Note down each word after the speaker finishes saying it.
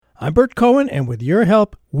I'm Bert Cohen, and with your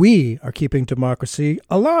help, we are keeping democracy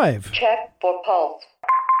alive. Check for pulse.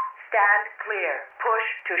 Stand clear. Push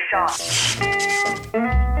to shot.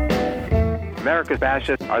 America's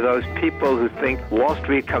fascists are those people who think Wall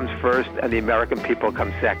Street comes first and the American people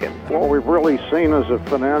come second. What we've really seen is a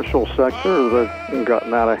financial sector that's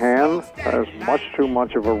gotten out of hand, has much too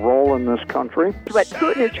much of a role in this country. What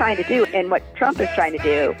Putin is trying to do and what Trump is trying to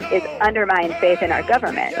do is undermine faith in our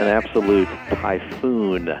government. An absolute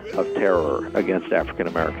typhoon of terror against African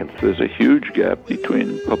Americans. There's a huge gap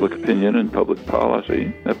between public opinion and public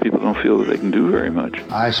policy that people don't feel that they can do very much.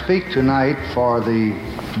 I speak tonight for the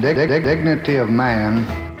dignity of man.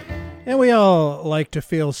 And we all like to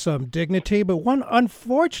feel some dignity, but one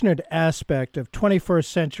unfortunate aspect of 21st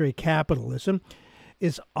century capitalism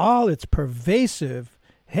is all its pervasive,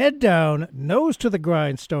 head down, nose to the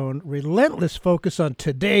grindstone, relentless focus on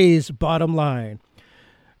today's bottom line.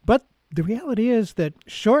 But the reality is that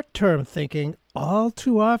short-term thinking all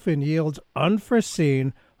too often yields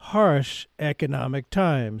unforeseen, harsh economic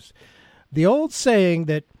times. The old saying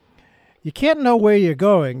that you can't know where you're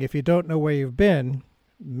going if you don't know where you've been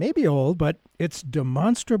may be old, but it's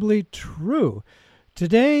demonstrably true.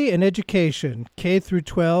 Today in education, K through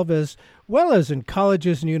 12, as well as in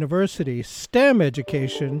colleges and universities, STEM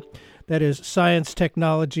education, that is science,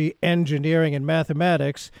 technology, engineering, and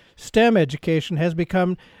mathematics, STEM education has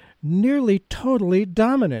become nearly totally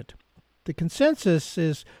dominant. The consensus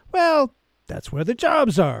is, well, that's where the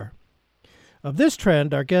jobs are. Of this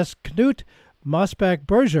trend, our guest Knut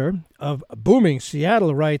Mosbach-Berger of booming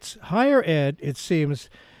Seattle writes, higher ed, it seems,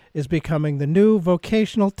 is becoming the new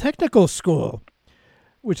vocational technical school,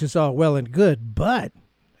 which is all well and good, but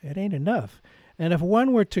it ain't enough. And if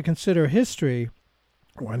one were to consider history,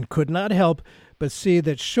 one could not help but see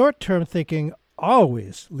that short-term thinking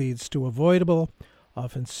always leads to avoidable,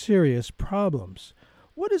 often serious problems.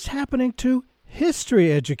 What is happening to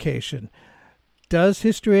history education? Does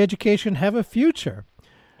history education have a future?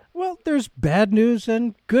 Well, there's bad news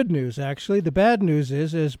and good news, actually. The bad news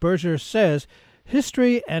is, as Berger says,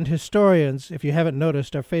 history and historians, if you haven't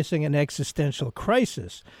noticed, are facing an existential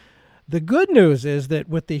crisis. The good news is that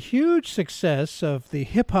with the huge success of the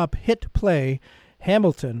hip-hop hit play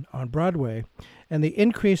Hamilton on Broadway and the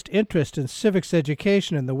increased interest in civics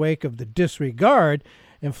education in the wake of the disregard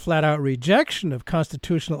and flat-out rejection of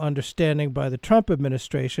constitutional understanding by the Trump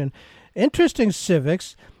administration, interest in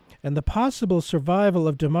civics and the possible survival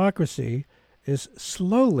of democracy is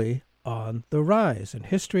slowly on the rise, and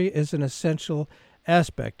history is an essential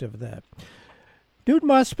aspect of that. Knut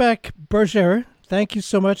Mosbach-Berger, thank you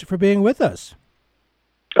so much for being with us.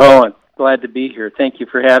 Oh, I'm glad to be here. Thank you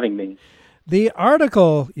for having me. The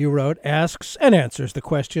article you wrote asks and answers the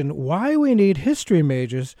question why we need history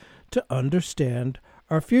majors to understand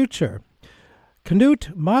our future.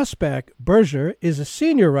 Knut Mosbach-Berger is a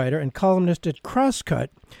senior writer and columnist at Crosscut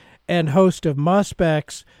and host of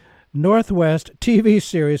Mosbach's Northwest TV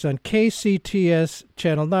series on KCTS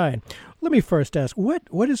Channel 9. Let me first ask,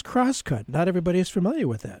 what is Crosscut? Not everybody is familiar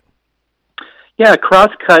with that. Yeah,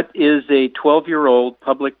 Crosscut is a 12-year-old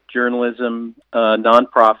public journalism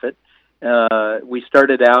nonprofit. We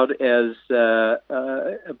started out as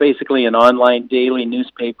basically an online daily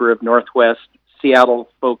newspaper of Northwest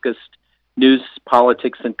Seattle-focused news,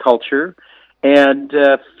 politics, and culture. And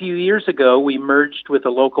a few years ago, we merged with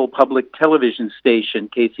a local public television station,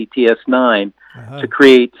 KCTS 9, to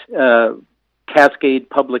create Cascade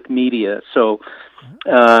Public Media. So,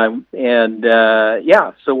 so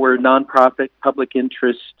we're nonprofit public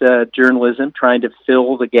interest journalism, trying to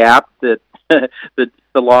fill the gap that the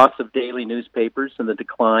loss of daily newspapers and the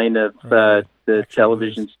decline of the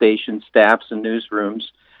television station staffs and newsrooms.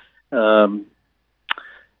 So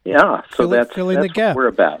that's the gap. What we're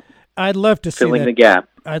about. I'd love to see filling the gap.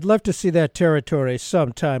 I'd love to see that territory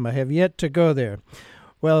sometime. I have yet to go there.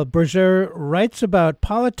 Well, Berger writes about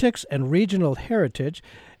politics and regional heritage,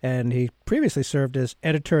 and he previously served as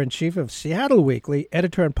editor-in-chief of Seattle Weekly,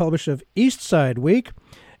 editor and publisher of East Side Week,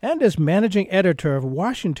 and as managing editor of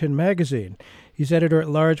Washington Magazine. He's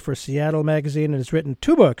editor-at-large for Seattle Magazine and has written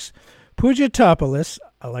 2 books, Pujatopolis,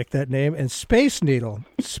 I like that name, and Space Needle,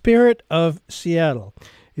 Spirit of Seattle.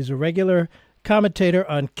 He's a regular commentator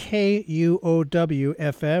on KUOW-FM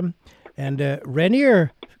and a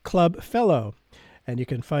Rainier Club Fellow. And you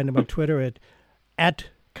can find him on Twitter at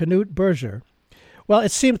Knut Berger. Well,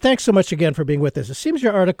 thanks so much again for being with us. It seems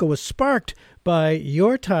your article was sparked by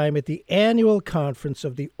your time at the annual conference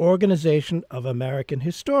of the Organization of American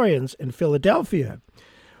Historians in Philadelphia.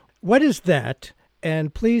 What is that?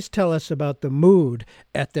 And please tell us about the mood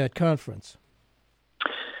at that conference.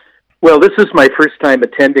 Well, this is my first time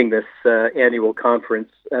attending this annual conference.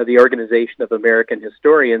 The Organization of American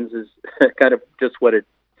Historians is kind of just what it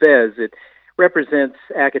says. It represents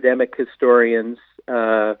academic historians,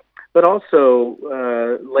 but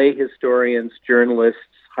also lay historians, journalists,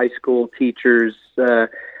 high school teachers,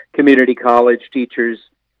 community college teachers,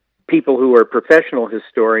 people who are professional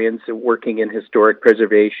historians working in historic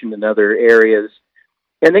preservation and other areas.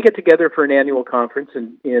 And they get together for an annual conference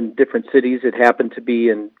in different cities. It happened to be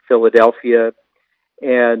in Philadelphia.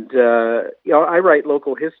 And, I write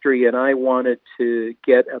local history, and I wanted to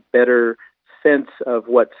get a better sense of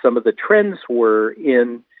what some of the trends were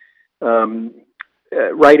in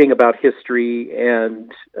writing about history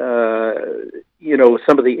and,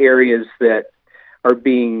 some of the areas that are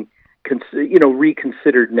being,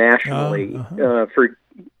 reconsidered nationally. For,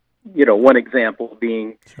 one example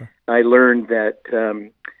being, sure. I learned that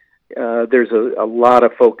there's a lot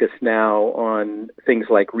of focus now on things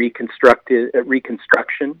like reconstruction. We're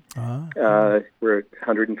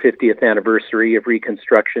 150th anniversary of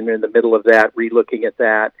Reconstruction. In the middle of that, relooking at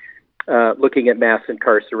that, looking at mass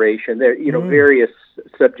incarceration. There, various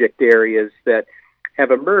subject areas that have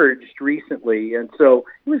emerged recently, and so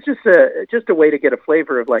it was just a way to get a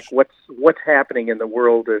flavor of like what's happening in the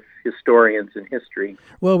world of historians and history.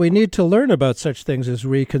 Well, we need to learn about such things as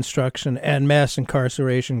Reconstruction and mass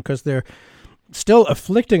incarceration because they're still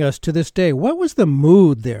afflicting us to this day. What was the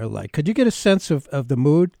mood there like? Could you get a sense of the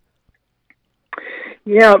mood?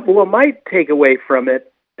 Yeah, well, my takeaway from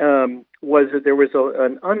it was that there was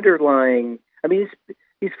an underlying. I mean,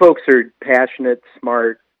 these folks are passionate,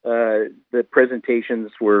 smart. The presentations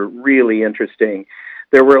were really interesting.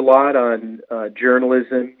 There were a lot on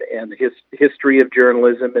journalism and the history of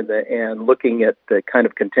journalism and looking at the kind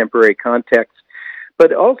of contemporary context.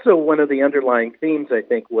 But also one of the underlying themes, I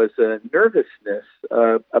think, was a nervousness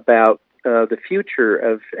about the future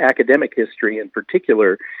of academic history in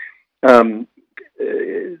particular. The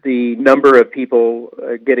number of people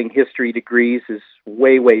getting history degrees is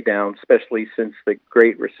way, way down, especially since the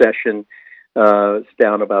Great Recession. It's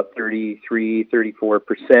down about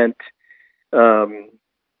 34%.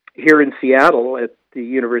 Here in Seattle at the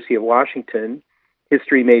University of Washington,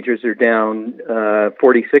 history majors are down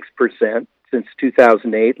 46% since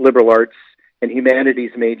 2008. Liberal arts and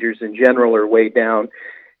humanities majors in general are way down.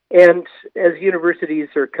 And as universities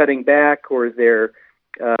are cutting back or they're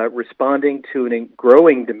responding to a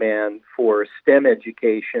growing demand for STEM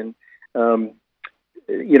education,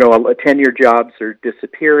 tenure jobs are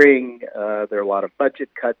disappearing. There are a lot of budget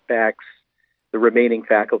cutbacks. The remaining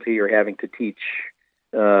faculty are having to teach,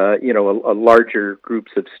 a larger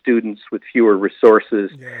groups of students with fewer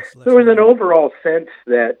resources. Yes, there was an overall sense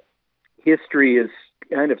that history is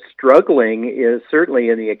kind of struggling, certainly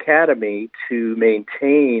in the academy, to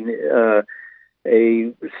maintain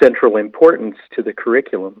a central importance to the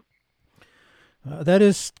curriculum. That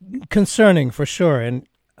is concerning for sure. And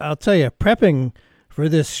I'll tell you, prepping for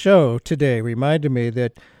this show today reminded me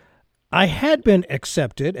that I had been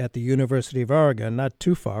accepted at the University of Oregon, not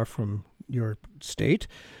too far from your state,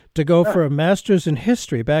 to go for a master's in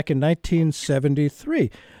history back in 1973.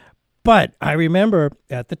 But I remember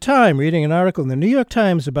at the time reading an article in the New York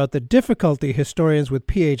Times about the difficulty historians with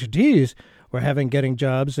PhDs were having getting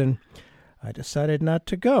jobs, and I decided not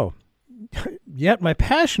to go. Yet my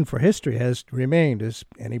passion for history has remained, as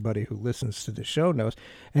anybody who listens to the show knows,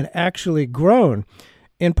 and actually grown,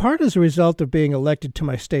 in part as a result of being elected to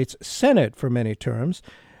my state's Senate for many terms.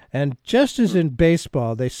 And just as in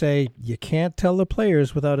baseball, they say you can't tell the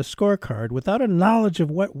players without a scorecard, without a knowledge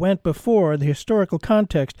of what went before the historical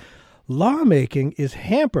context, lawmaking is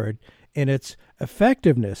hampered in its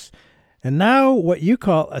effectiveness. And now what you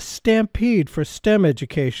call a stampede for STEM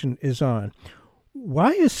education is on.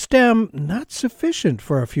 Why is STEM not sufficient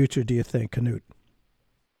for our future, do you think, Knut?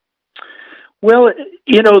 Well,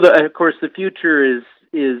 of course, the future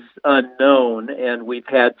is unknown, and we've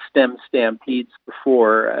had STEM stampedes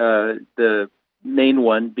before, the main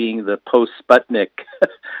one being the post-Sputnik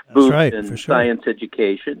boost in science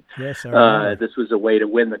education. Yes, I remember. This was a way to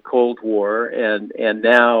win the Cold War, and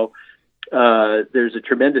now there's a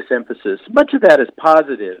tremendous emphasis. Much of that is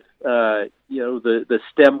positive. The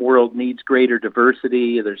STEM world needs greater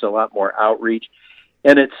diversity. There's a lot more outreach,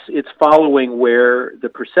 and it's following where the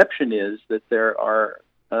perception is that there are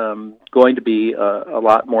going to be a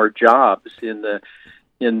lot more jobs in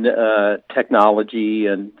technology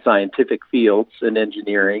and scientific fields and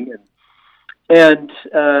engineering, but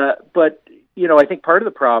I think part of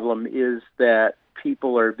the problem is that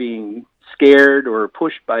people are being scared or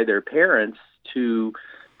pushed by their parents to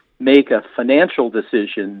make a financial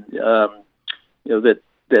decision, that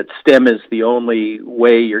that STEM is the only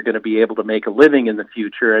way you're going to be able to make a living in the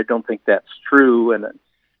future. I don't think that's true, and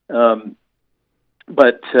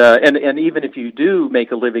even if you do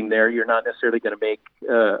make a living there, you're not necessarily going to make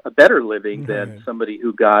a better living than somebody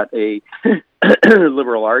who got a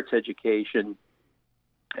liberal arts education.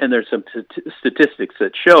 And there's some statistics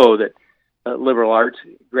that show that liberal arts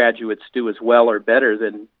graduates do as well or better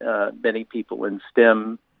than many people in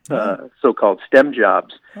STEM, so-called STEM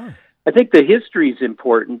jobs. Oh. I think the history is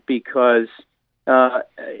important because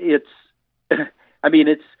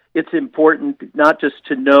it's important not just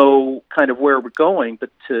to know kind of where we're going, but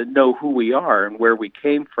to know who we are and where we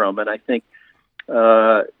came from. And I think,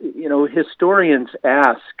 historians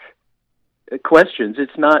ask questions.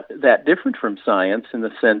 It's not that different from science in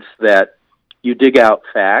the sense that you dig out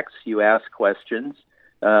facts, you ask questions,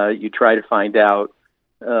 you try to find out,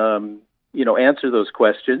 answer those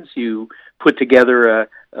questions. You put together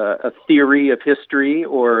a theory of history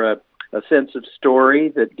or a sense of story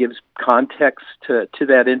that gives context to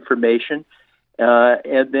that information,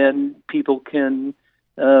 and then people can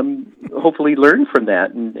hopefully learn from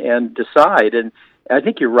that and decide. And I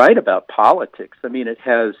think you're right about politics. I mean, it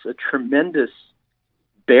has a tremendous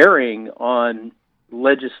bearing on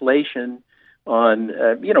legislation, on,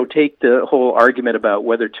 take the whole argument about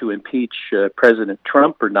whether to impeach President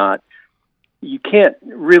Trump or not. You can't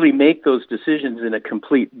really make those decisions in a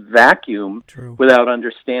complete vacuum without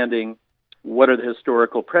understanding what are the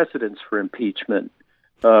historical precedents for impeachment.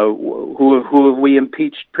 Who have we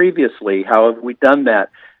impeached previously? How have we done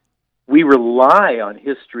that? We rely on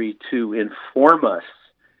history to inform us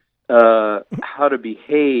how to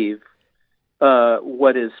behave,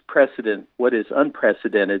 what is precedent, what is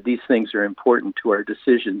unprecedented. These things are important to our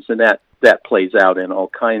decisions, and that plays out in all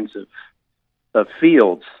kinds of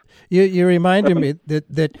fields. You reminded me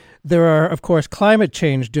that there are, of course, climate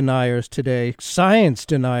change deniers today, science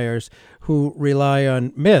deniers who rely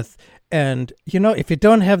on myth. And, if you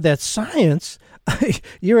don't have that science,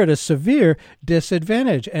 you're at a severe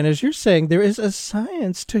disadvantage. And as you're saying, there is a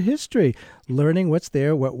science to history, learning what's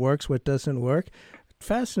there, what works, what doesn't work.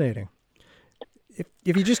 Fascinating.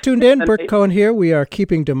 If you just tuned in, Bert Cohen here. We are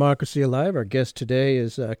keeping democracy alive. Our guest today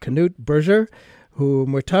is Knut Berger,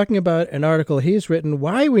 whom we're talking about an article he's written,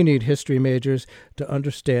 Why We Need History Majors to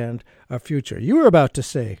Understand Our Future. You were about to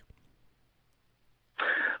say.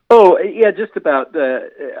 Oh, yeah, just about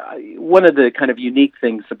one of the kind of unique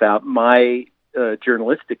things about my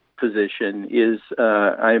journalistic position is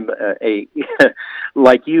I'm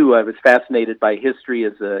like you, I was fascinated by history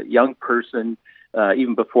as a young person.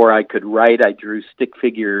 Even before I could write, I drew stick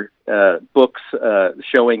figure books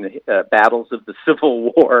showing the battles of the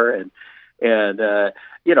Civil War, and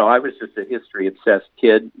I was just a history obsessed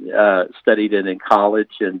kid. Studied it in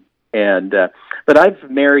college, but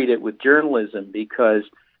I've married it with journalism because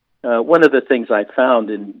one of the things I found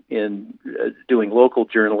in doing local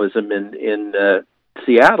journalism in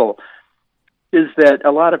Seattle is that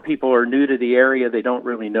a lot of people are new to the area. They don't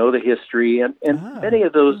really know the history, and many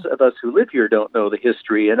of those of us who live here don't know the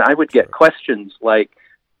history. And I would get questions like,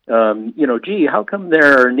 gee, how come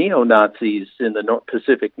there are neo-Nazis in the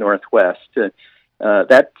Pacific Northwest?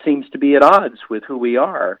 That seems to be at odds with who we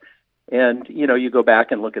are. And, you go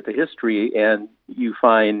back and look at the history and you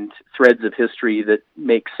find threads of history that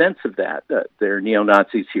make sense of that. There are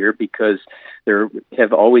neo-Nazis here because there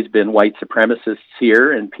have always been white supremacists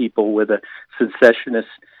here and people with a secessionist,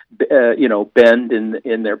 bend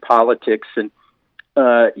in their politics. And,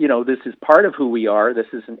 this is part of who we are. This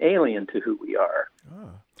isn't alien to who we are. Oh.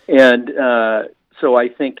 And so I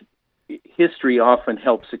think history often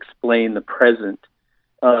helps explain the present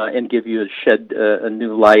and give you a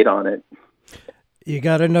new light on it. You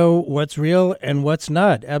got to know what's real and what's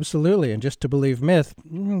not. Absolutely. And just to believe myth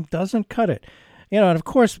doesn't cut it. And of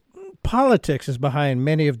course, politics is behind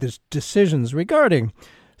many of these decisions regarding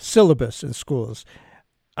syllabus in schools.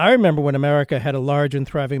 I remember when America had a large and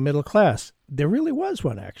thriving middle class. There really was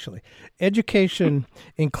one, actually. Education,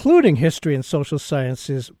 including history and social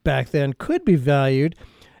sciences back then, could be valued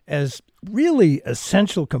as really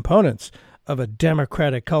essential components of a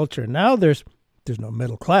democratic culture. Now there's no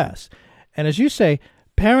middle class. And as you say,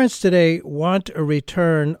 parents today want a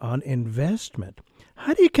return on investment.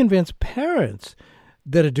 How do you convince parents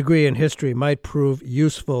that a degree in history might prove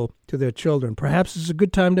useful to their children? Perhaps it's a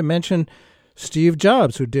good time to mention Steve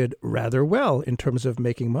Jobs, who did rather well in terms of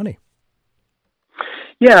making money.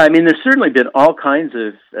 Yeah, I mean, there's certainly been all kinds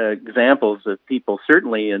of examples of people,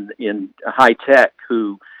 certainly in high tech,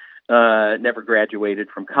 who never graduated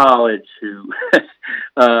from college, who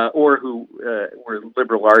or who were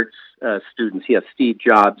liberal arts students. Yes, Steve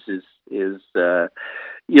Jobs is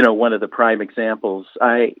one of the prime examples.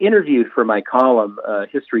 I interviewed for my column a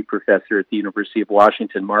history professor at the University of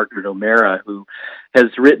Washington, Margaret O'Mara, who has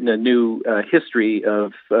written a new history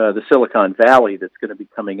of the Silicon Valley that's going to be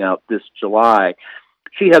coming out this July.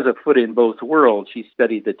 She has a foot in both worlds. She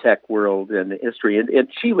studied the tech world and the history, and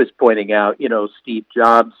she was pointing out, Steve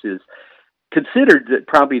Jobs is considered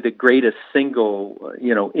probably the greatest single,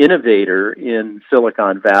 innovator in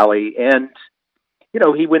Silicon Valley. And,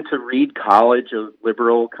 he went to Reed College, a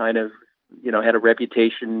liberal kind of, had a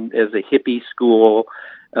reputation as a hippie school,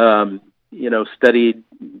 studied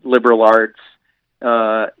liberal arts.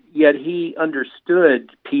 Yet he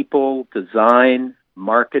understood people, design,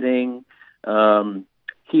 marketing.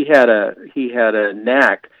 He had a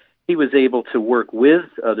knack. He was able to work with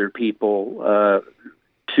other people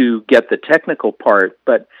to get the technical part,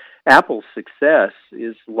 but Apple's success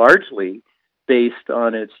is largely based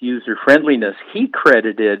on its user-friendliness. He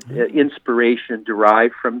credited inspiration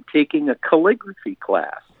derived from taking a calligraphy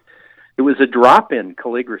class. It was a drop-in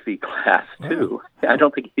calligraphy class, too. Oh. I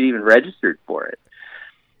don't think he even registered for it.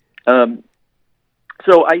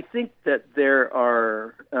 So I think that there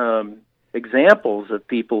are examples of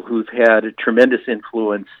people who've had a tremendous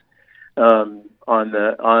influence on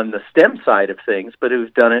the STEM side of things, but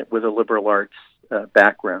who've done it with a liberal arts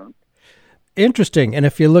background. Interesting. And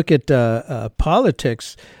if you look at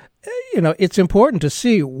politics, it's important to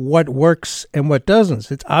see what works and what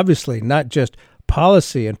doesn't. It's obviously not just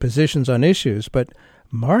policy and positions on issues, but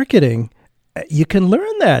marketing. You can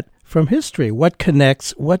learn that from history. What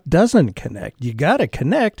connects, what doesn't connect. You got to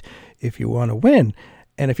connect if you want to win.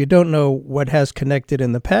 And if you don't know what has connected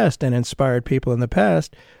in the past and inspired people in the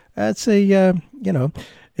past, that's an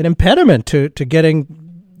impediment to getting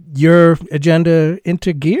your agenda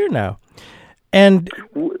into gear now. And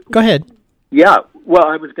go ahead. Yeah. Well,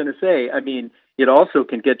 I was going to say, it also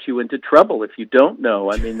can get you into trouble if you don't know.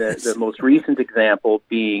 The most recent example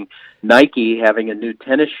being Nike having a new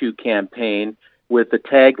tennis shoe campaign with the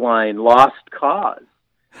tagline "Lost Cause,"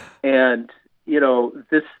 and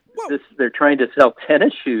they're trying to sell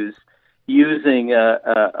tennis shoes using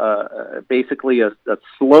basically a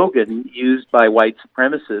slogan used by white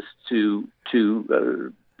supremacists to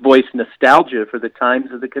voice nostalgia for the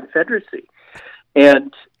times of the Confederacy.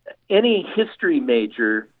 And any history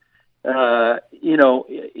major,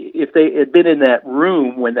 if they had been in that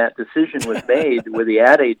room when that decision was made with the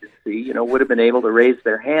ad agency, would have been able to raise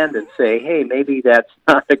their hand and say, hey, maybe that's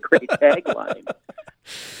not a great tagline.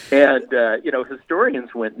 And,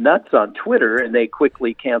 historians went nuts on Twitter, and they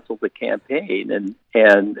quickly canceled the campaign.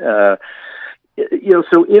 So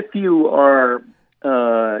if you are,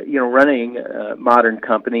 running modern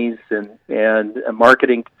companies and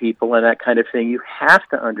marketing people and that kind of thing, you have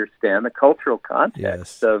to understand the cultural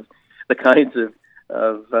context of the kinds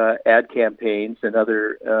of ad campaigns and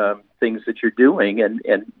other things that you're doing,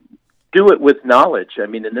 and do it with knowledge.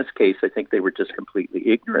 In this case, I think they were just completely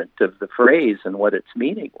ignorant of the phrase and what its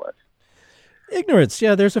meaning was. Ignorance,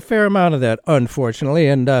 yeah, there's a fair amount of that, unfortunately.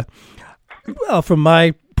 And, from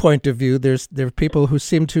my point of view, there are people who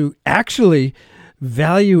seem to actually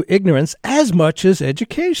value ignorance as much as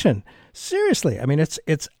education. Seriously,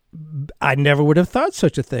 it's. I never would have thought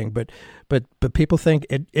such a thing, but people think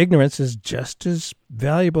ignorance is just as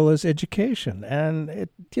valuable as education, and it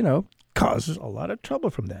causes a lot of trouble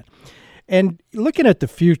from that. And looking at the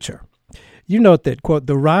future, you note that, quote,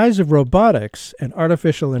 the rise of robotics and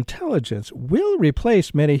artificial intelligence will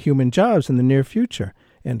replace many human jobs in the near future,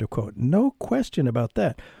 end of quote. No question about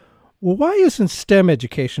that. Well, why isn't STEM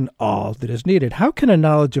education all that is needed? How can a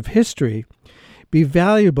knowledge of history be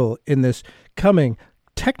valuable in this coming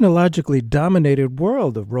technologically dominated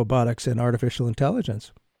world of robotics and artificial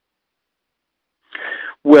intelligence?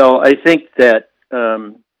 Well, I think that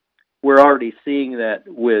we're already seeing that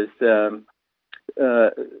with the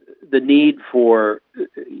need for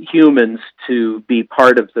humans to be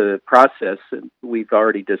part of the process. And we've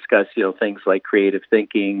already discussed, things like creative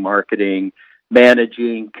thinking, marketing,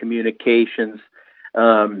 managing, communications,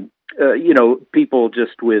 people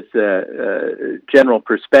just with general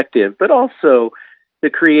perspective, but also the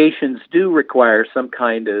creations do require some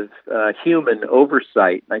kind of human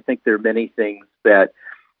oversight. And I think there are many things that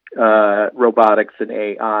robotics and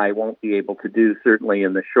AI won't be able to do, certainly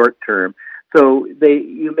in the short term. So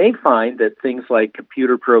you may find that things like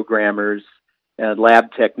computer programmers and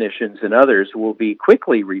lab technicians and others will be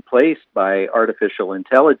quickly replaced by artificial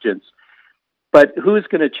intelligence. But who's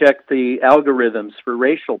going to check the algorithms for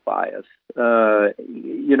racial bias?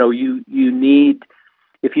 You need,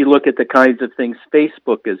 if you look at the kinds of things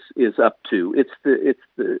Facebook is up to, it's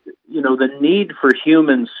the need for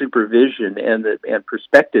human supervision and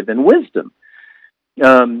perspective and wisdom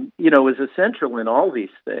is essential in all these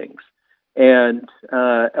things. And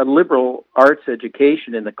a liberal arts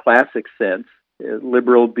education in the classic sense,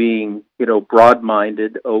 liberal being,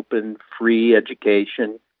 broad-minded, open, free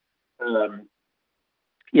education. These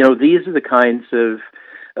are the kinds of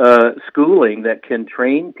schooling that can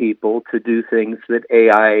train people to do things that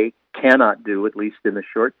AI cannot do, at least in the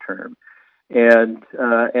short term, and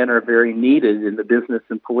are very needed in the business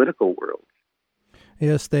and political world.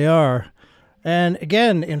 Yes, they are. And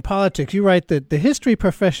again, in politics, you write that the history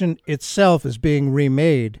profession itself is being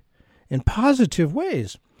remade in positive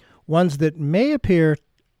ways, ones that may appeal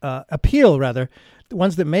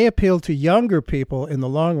to younger people in the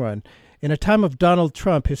long run. In a time of Donald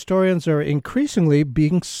Trump, historians are increasingly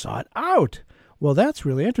being sought out. Well, that's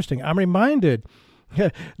really interesting. I'm reminded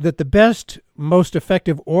that the best, most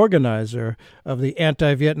effective organizer of the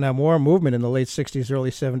anti-Vietnam War movement in the late 60s,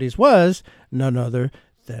 early 70s was none other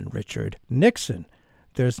than Richard Nixon.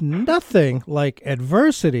 There's nothing like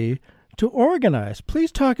adversity to organize.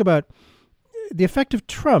 Please talk about the effect of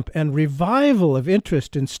Trump and revival of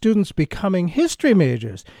interest in students becoming history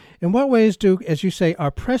majors. In what ways do, as you say,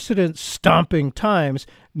 our precedent-stomping times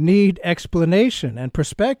need explanation and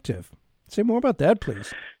perspective? Say more about that,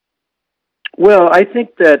 please. Well, I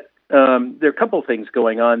think that there are a couple of things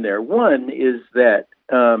going on there. One is that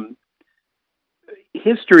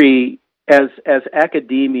history, as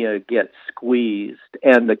academia gets squeezed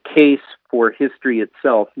and the case for history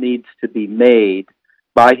itself needs to be made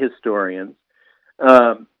by historians,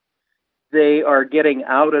 they are getting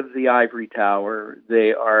out of the ivory tower.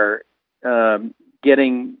 They are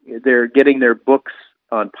getting their books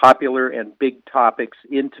on popular and big topics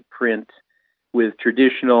into print with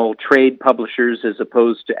traditional trade publishers as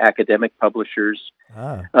opposed to academic publishers.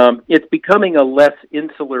 It's becoming a less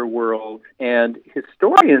insular world, and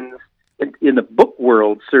historians in the book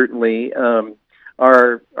world certainly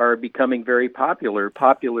are becoming very popular.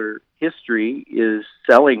 Popular history is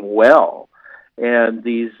selling well, and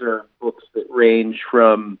these are books that range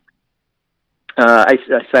from I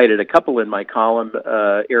cited a couple in my column.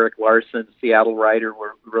 Erik Larson, Seattle writer,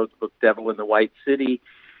 who wrote the book Devil in the White City.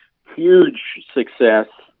 Huge success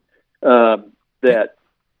that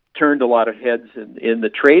turned a lot of heads in the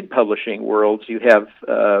trade publishing world. You have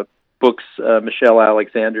books, Michelle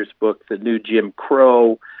Alexander's book, The New Jim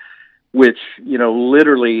Crow, which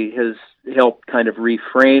literally has helped kind of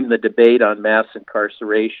reframe the debate on mass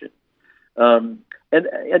incarceration. And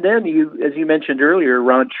then as you mentioned earlier,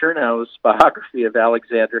 Ron Chernow's biography of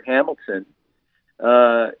Alexander Hamilton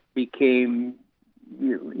became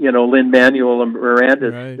Lin-Manuel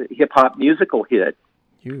Miranda's hip hop musical hit.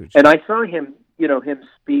 Huge. And I saw him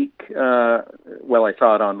speak. I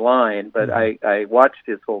saw it online, but I watched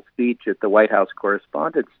his whole speech at the White House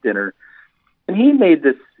Correspondents' Dinner, and he made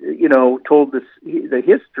this, told the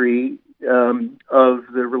history of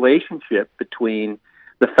the relationship between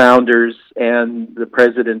the founders and the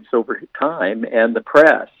presidents over time and the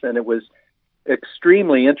press, and it was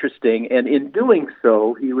extremely interesting. And in doing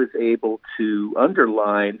so, he was able to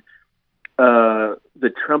underline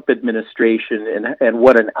the Trump administration and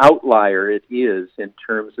what an outlier it is in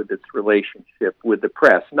terms of its relationship with the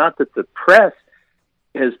press. Not that the press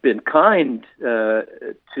has been kind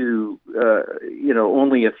to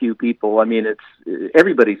only a few people. I mean,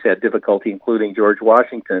 everybody's had difficulty, including George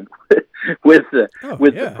Washington, with the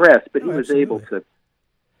press, but he was able to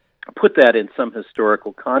put that in some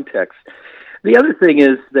historical context. The other thing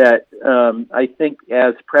is that I think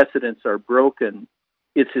as precedents are broken,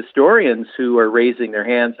 it's historians who are raising their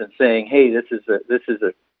hands and saying, "Hey, this is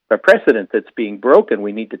a precedent that's being broken.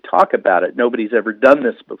 We need to talk about it. Nobody's ever done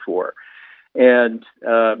this before." And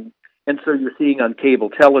so you're seeing on cable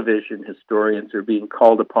television, historians are being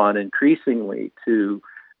called upon increasingly to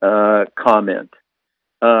comment,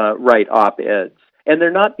 write op-eds. And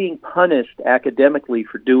they're not being punished academically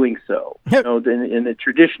for doing so. In the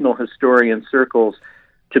traditional historian circles,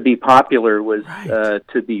 to be popular was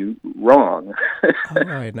to be wrong,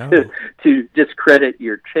 to discredit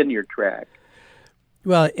your tenure track.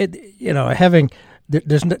 Well,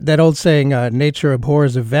 there's that old saying, nature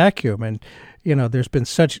abhors a vacuum, and there's been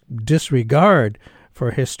such disregard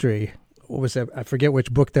for history. What was that? I forget which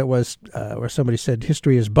book that was, where somebody said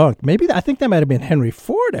history is bunk. I think that might have been Henry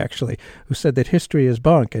Ford, actually, who said that history is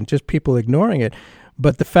bunk and just people ignoring it.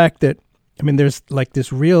 But the fact that, there's like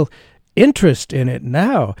this real interest in it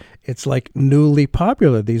now. It's like newly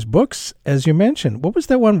popular. These books, as you mentioned. What was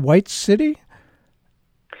that one, White City?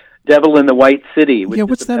 Devil in the White City. Which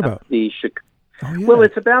what's that about? Well,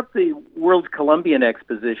 it's about the World Columbian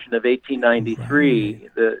Exposition of 1893,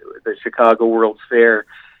 the Chicago World's Fair.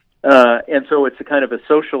 And so it's a kind of a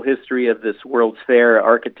social history of this World's Fair,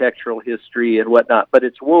 architectural history and whatnot, but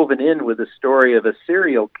it's woven in with the story of a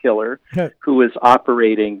serial killer who was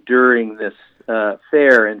operating during this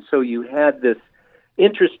fair. And so you had this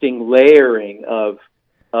interesting layering of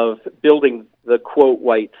building the, quote,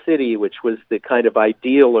 white city, which was the kind of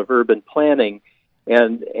ideal of urban planning,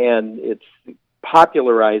 and it's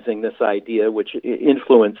popularizing this idea, which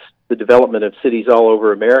influenced the development of cities all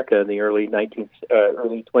over America in the early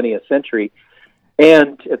 20th century,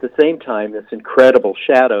 and at the same time, this incredible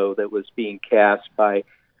shadow that was being cast by,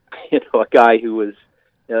 a guy who was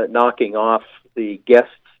knocking off the guests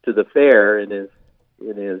to the fair in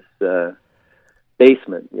his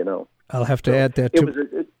basement. I'll have to add that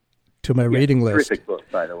to my reading list. Terrific book,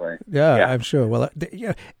 by the way. Yeah, I'm sure. Well,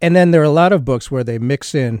 and then there are a lot of books where they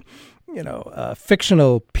mix in,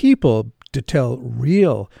 fictional people to tell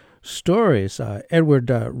real stories. Edward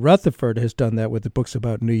Rutherford has done that with the books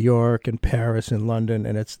about New York and Paris and London,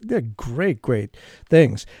 and they're great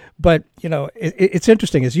things. But, it's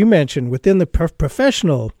interesting, as you mentioned, within the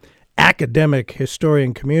professional academic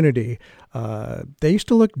historian community, they used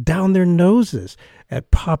to look down their noses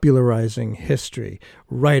at popularizing history,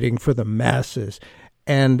 writing for the masses.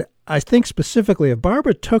 And I think specifically of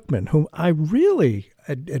Barbara Tuchman, whom I really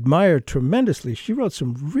admire tremendously. She wrote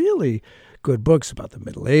some really good books about the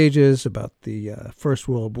Middle Ages, about the First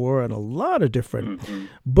World War, and a lot of different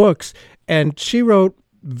books. And she wrote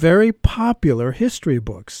very popular history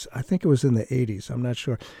books. I think it was in the 80s. I'm not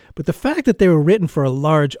sure. But the fact that they were written for a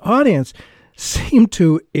large audience seemed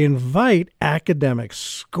to invite academic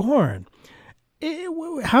scorn.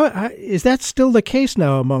 How is that still the case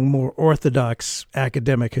now among more orthodox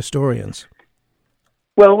academic historians?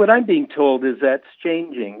 Well, what I'm being told is that's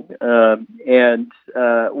changing, and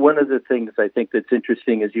one of the things I think that's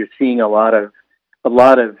interesting is you're seeing a lot of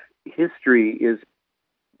history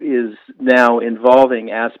is now involving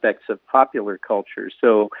aspects of popular culture.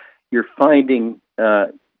 So you're finding, I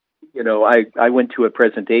went to a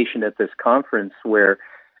presentation at this conference where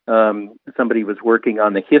somebody was working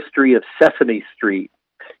on the history of Sesame Street,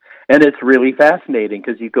 and it's really fascinating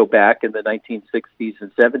because you go back in the 1960s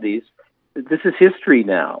and 70s. This is history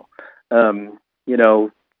now.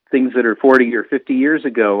 Things that are 40 or 50 years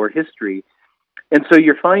ago are history. And so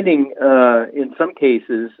you're finding, in some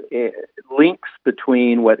cases, links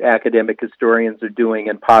between what academic historians are doing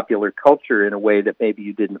and popular culture in a way that maybe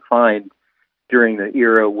you didn't find during the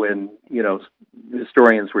era when,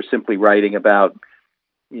 historians were simply writing about,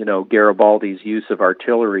 Garibaldi's use of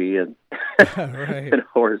artillery and, right.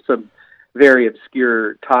 or some very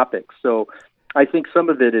obscure topics. So I think some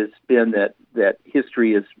of it has been that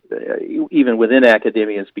history is, even within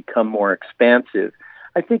academia, has become more expansive.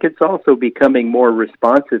 I think it's also becoming more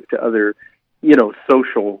responsive to other,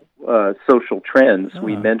 social trends.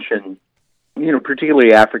 We mentioned,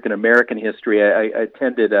 particularly African American history. I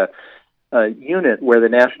attended a unit where the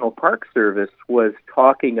National Park Service was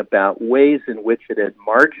talking about ways in which it had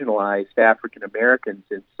marginalized African Americans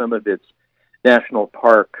in some of its national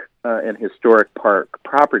park and historic park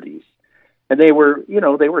properties. And they were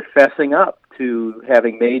fessing up to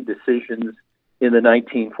having made decisions in the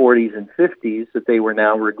 1940s and 50s that they were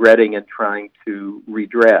now regretting and trying to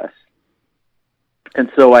redress. And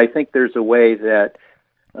so I think there's a way that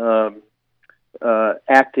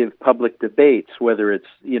active public debates, whether it's,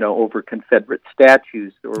 over Confederate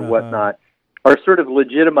statues or whatnot, are sort of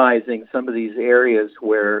legitimizing some of these areas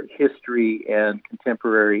where history and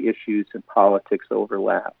contemporary issues and politics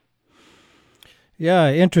overlap.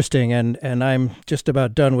 Yeah, interesting. And I'm just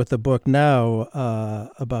about done with the book now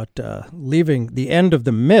about leaving the end of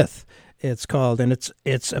the myth, it's called, and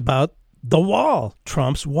it's about the wall,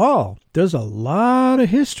 Trump's wall. There's a lot of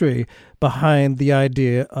history behind the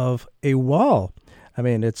idea of a wall. I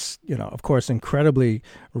mean, it's, of course, incredibly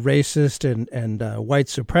racist and white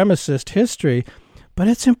supremacist history, but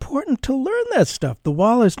it's important to learn that stuff. The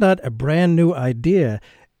wall is not a brand new idea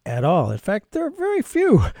at all. In fact, there are very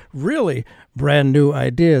few really brand new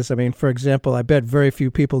ideas. I mean, for example, I bet very few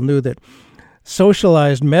people knew that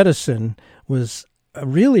socialized medicine was a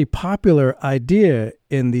really popular idea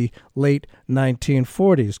in the late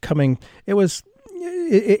 1940s.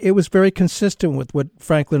 It was very consistent with what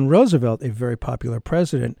Franklin Roosevelt, a very popular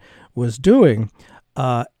president, was doing.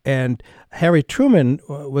 And Harry Truman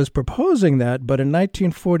was proposing that, but in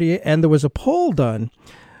 1948, and there was a poll done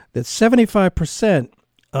that 75%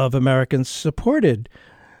 of Americans supported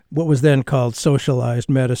what was then called socialized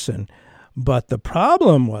medicine. But the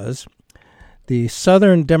problem was the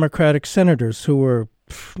Southern Democratic senators, who were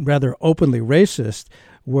rather openly racist,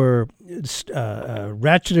 were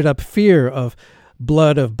ratcheted up fear of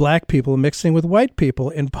blood of black people mixing with white people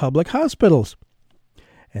in public hospitals.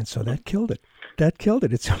 And so that killed it.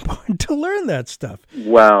 It's important to learn that stuff.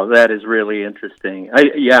 Wow, that is really interesting.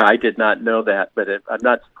 I did not know that, but I'm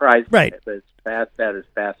not surprised by it. But that is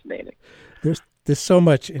fascinating. There's so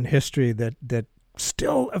much in history that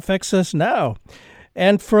still affects us now.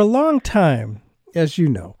 And for a long time, as you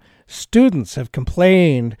know, students have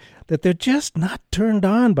complained that they're just not turned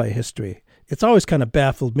on by history. It's always kind of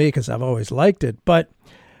baffled me because I've always liked it. But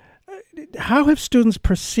how have students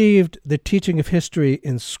perceived the teaching of history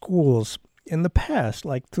in schools in the past,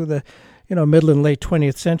 like through the middle and late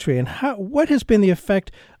 20th century? And what has been the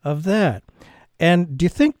effect of that? And do you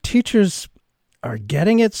think teachers are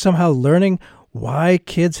getting it, somehow learning why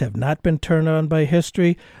kids have not been turned on by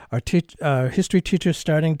history? Are history teachers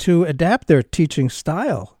starting to adapt their teaching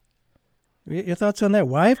style? Your thoughts on that?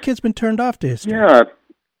 Why have kids been turned off to history? Yeah,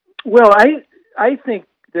 well, I think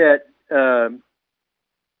that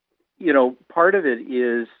part of it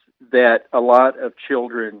is that a lot of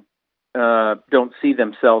children don't see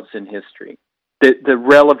themselves in history. The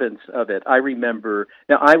relevance of it. I remember.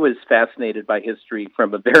 Now, I was fascinated by history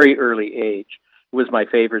from a very early age. It was my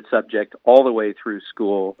favorite subject all the way through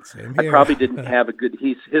school. I probably didn't have a good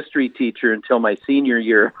history teacher until my senior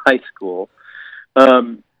year of high school.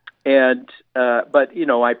 But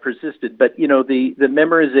I persisted. But the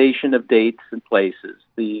memorization of dates and places,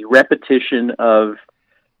 the repetition of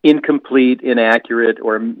incomplete, inaccurate,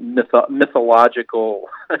 or mythological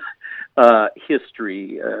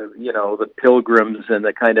history. The Pilgrims and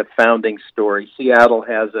the kind of founding story. Seattle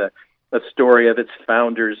has a story of its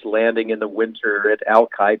founders landing in the winter at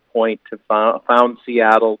Alki Point to found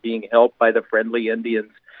Seattle, being helped by the friendly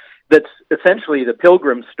Indians. That's essentially the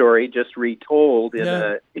Pilgrim story, just retold in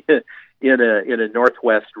a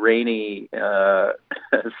northwest rainy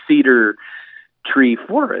cedar tree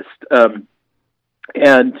forest.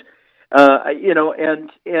 And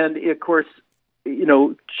of course,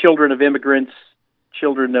 children of immigrants,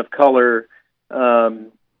 children of color.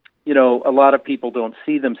 A lot of people don't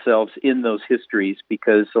see themselves in those histories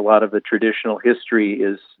because a lot of the traditional history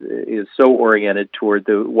is so oriented toward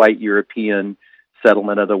the white European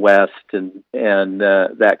settlement of the West and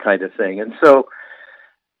that kind of thing.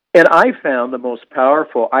 And I found the most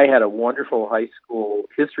powerful. I had a wonderful high school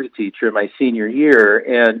history teacher my senior year,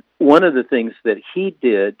 and one of the things that he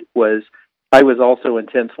did was, I was also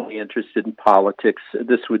intensely interested in politics.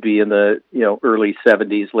 This would be in the early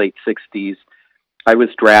 70s, late 60s. I was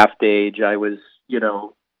draft age. I was,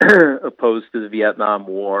 opposed to the Vietnam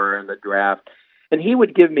War and the draft. And he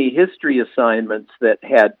would give me history assignments that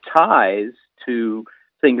had ties to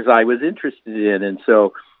things I was interested in. And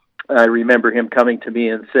so I remember him coming to me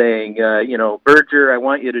and saying, Berger, I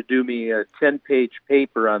want you to do me a 10-page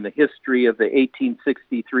paper on the history of the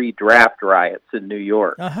 1863 draft riots in New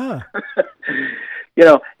York. Uh-huh.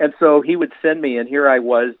 And so he would send me, and here I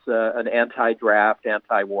was, an anti-draft,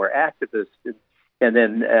 anti-war activist. And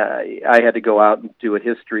then I had to go out and do a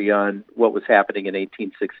history on what was happening in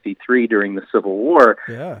 1863 during the Civil War.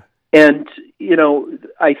 Yeah. And,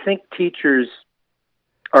 I think teachers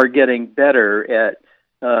are getting better at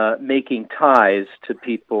making ties to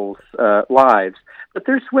people's lives. But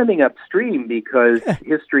they're swimming upstream because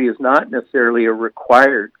history is not necessarily a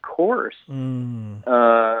required course.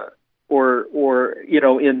 Or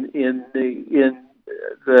in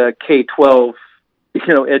the K-12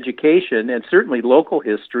 education, and certainly local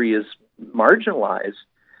history is marginalized,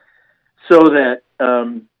 so that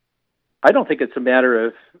I don't think it's a matter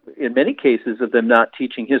of, in many cases, of them not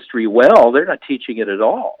teaching history well. They're not teaching it at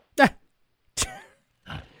all.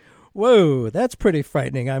 Whoa, that's pretty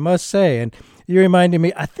frightening, I must say. And you reminded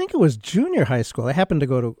me, I think it was junior high school. I happened to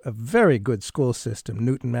go to a very good school system,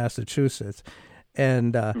 Newton, Massachusetts.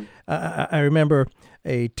 And I remember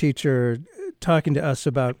a teacher talking to us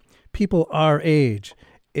about people our age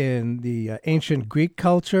in the ancient Greek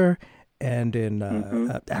culture and in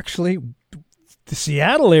actually the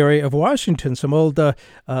Seattle area of Washington, some old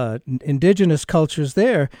indigenous cultures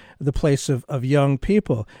there, the place of young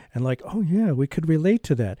people. And like, oh, yeah, we could relate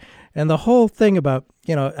to that. And the whole thing about,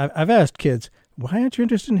 I've asked kids, why aren't you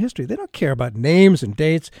interested in history? They don't care about names and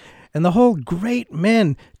dates. And the whole great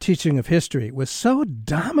men teaching of history was so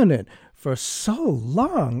dominant for so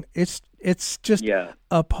long. It's just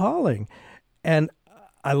appalling. And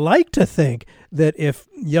I like to think that if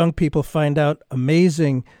young people find out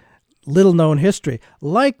amazing little-known history,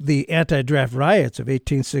 like the anti-draft riots of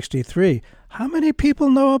 1863, how many people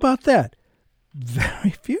know about that? Very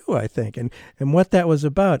few, I think, and what that was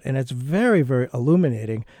about. And it's very, very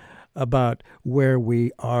illuminating about where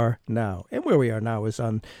we are now. And where we are now is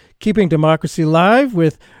on Keeping Democracy Live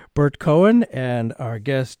with Bert Cohen and our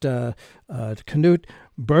guest, Knut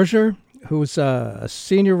Berger, who's a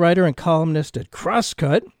senior writer and columnist at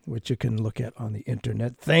Crosscut, which you can look at on the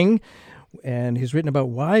internet thing. And he's written about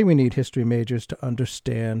why we need history majors to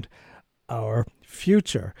understand our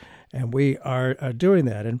future. And we are doing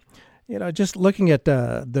that. And, just looking at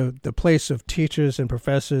the place of teachers and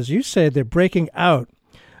professors, you say they're breaking out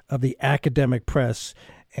of the academic press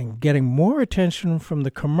and getting more attention from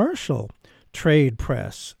the commercial trade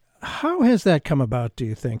press. How has that come about, do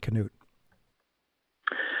you think, Knut?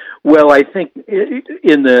 Well, I think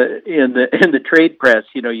in the trade press,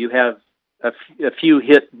 you have a few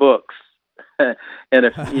hit books, and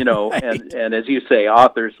right. and as you say,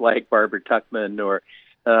 authors like Barbara Tuchman or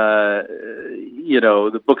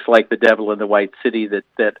the books like The Devil in the White City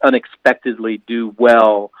that unexpectedly do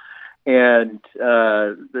well, and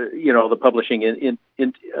the publishing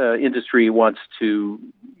industry wants to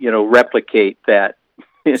replicate that.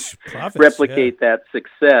 Profits, that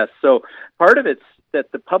success. So part of it's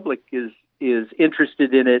that the public is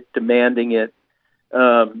interested in it, demanding it,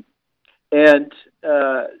 and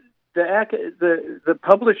the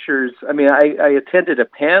publishers. I mean, I attended a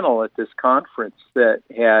panel at this conference that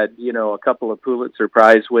had a couple of Pulitzer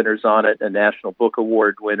Prize winners on it, a National Book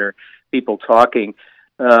Award winner, people talking,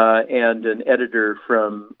 and an editor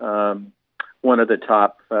from one of the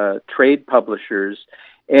top trade publishers.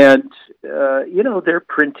 And, they're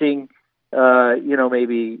printing,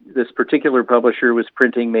 maybe this particular publisher was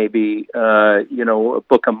printing maybe, a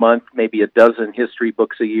book a month, maybe a dozen history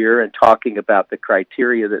books a year, and talking about the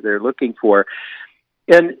criteria that they're looking for.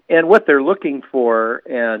 And what they're looking for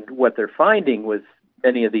and what they're finding with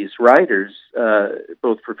many of these writers,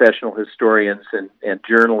 both professional historians and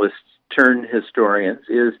journalists turned historians,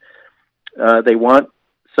 is they want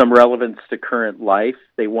some relevance to current life.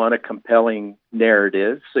 They want a compelling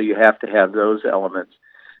narrative, so you have to have those elements.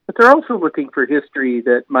 But they're also looking for history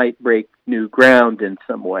that might break new ground in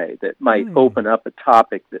some way, that might open up a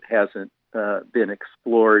topic that hasn't been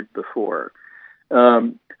explored before.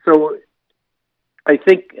 So I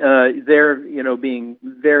think they're, being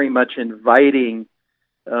very much inviting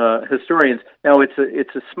historians. Now, it's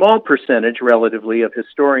a small percentage, relatively, of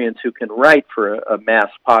historians who can write for a mass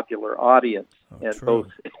popular audience. And true. Both,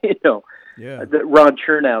 the Ron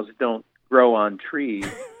Chernow's don't grow on trees.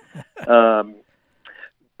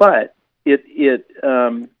 But it is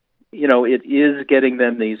getting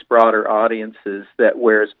them these broader audiences that,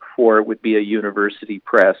 whereas before it would be a university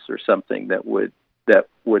press or something that would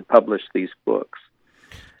publish these books.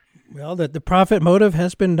 Well, the profit motive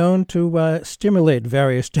has been known to stimulate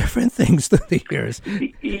various different things through the years.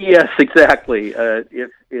 Yes, exactly. If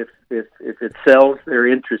it sells, they're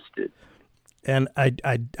interested. And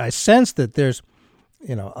I sense that there's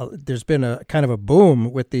been a kind of a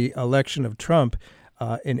boom with the election of Trump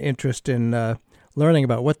in interest in learning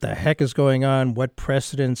about what the heck is going on, what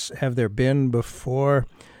precedents have there been before.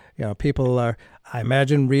 People are, I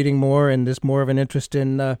imagine, reading more, and there's more of an interest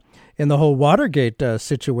in the whole Watergate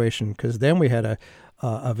situation, because then we had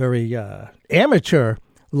a very amateur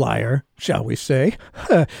liar, shall we say,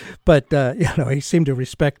 but he seemed to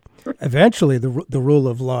respect eventually the rule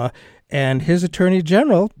of law, and his attorney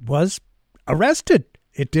general was arrested.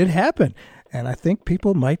 It did happen, and I think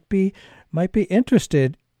people might be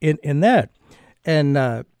interested in that.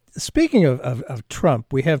 And speaking of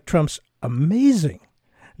Trump, we have Trump's amazing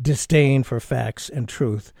disdain for facts and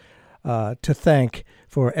truth to thank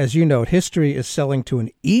for, as you note, history is selling to an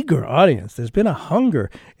eager audience. There's been a hunger.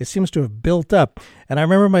 It seems to have built up. And I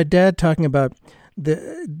remember my dad talking about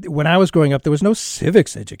when I was growing up, there was no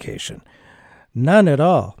civics education, none at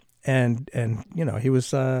all. And he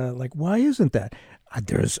was like, why isn't that?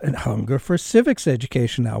 There's a hunger for civics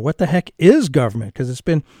education now. What the heck is government? Because it's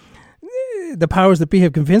been the powers that be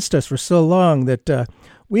have convinced us for so long that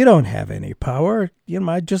we don't have any power.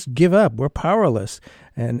 I just give up. We're powerless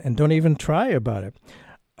and don't even try about it.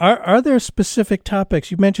 Are there specific topics?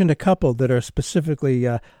 You mentioned a couple that are specifically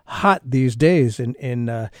hot these days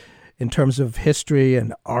in terms of history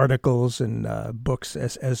and articles and books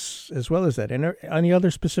as well as that. And are any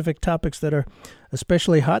other specific topics that are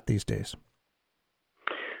especially hot these days?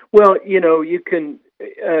 Well, you can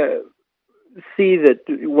see that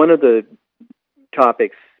one of the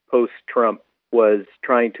topics post-Trump was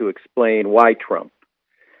trying to explain why Trump,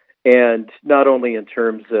 and not only in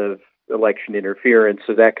terms of election interference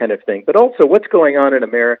or that kind of thing, but also what's going on in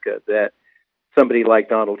America that somebody like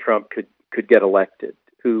Donald Trump could get elected,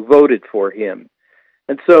 who voted for him.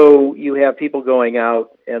 And so you have people going out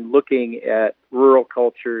and looking at rural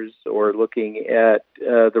cultures or looking at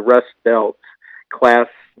the Rust Belt class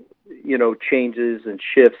changes and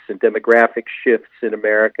shifts and demographic shifts in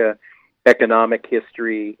America, economic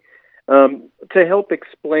history, to help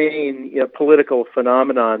explain political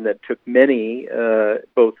phenomenon that took many,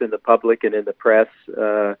 both in the public and in the press,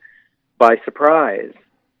 by surprise.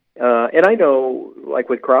 And I know, like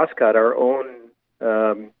with Crosscut, our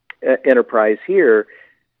own enterprise here,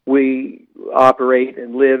 we operate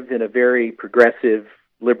and live in a very progressive,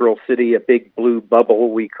 liberal city, a big blue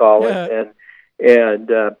bubble, we call it,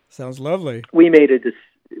 and sounds lovely. We made a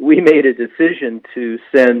decision to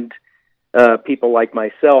send people like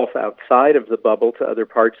myself outside of the bubble to other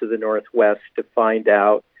parts of the Northwest to find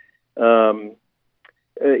out,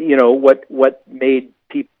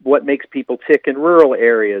 what makes people tick in rural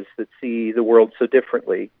areas that see the world so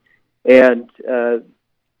differently. And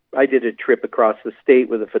I did a trip across the state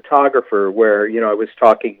with a photographer where, I was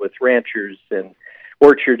talking with ranchers and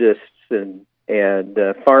orchardists and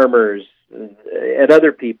farmers and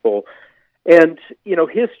other people. And,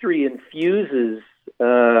 history infuses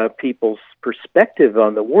people's perspective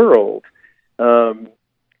on the world.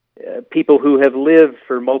 People who have lived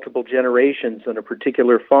for multiple generations on a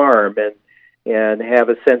particular farm and have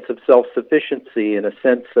a sense of self-sufficiency and a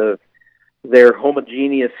sense of their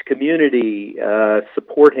homogeneous community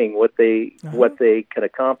supporting what they can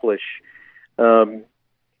accomplish. And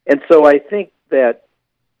so I think that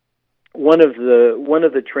one of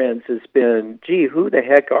the trends has been, gee, who the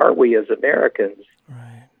heck are we as Americans?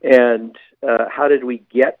 Right. And how did we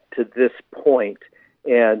get to this point?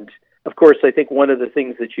 And of course, I think one of the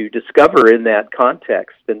things that you discover in that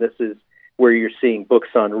context, and this is where you're seeing books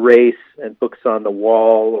on race and books on the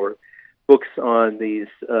wall or books on these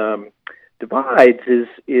divides,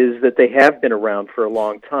 is that they have been around for a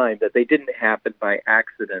long time, that they didn't happen by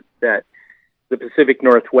accident, that the Pacific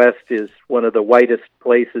Northwest is one of the whitest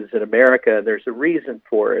places in America, and there's a reason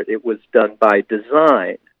for it. It was done by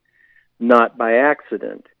design, not by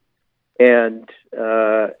accident, and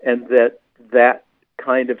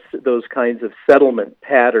those kinds of settlement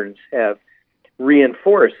patterns have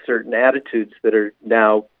reinforced certain attitudes that are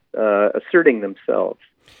now asserting themselves.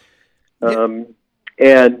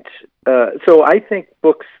 So I think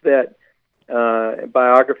books that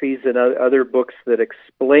biographies and other books that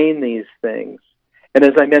explain these things. And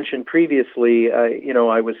as I mentioned previously,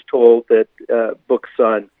 I was told that books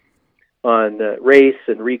on race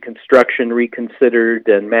and Reconstruction, Reconsidered,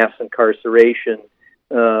 and mass incarceration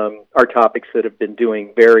are topics that have been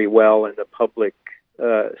doing very well in the public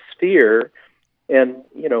sphere, and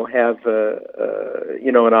have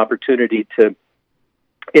an opportunity to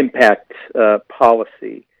impact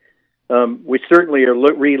policy. We certainly are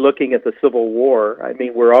re-looking at the Civil War. I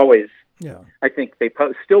mean, we're always. Yeah. I think they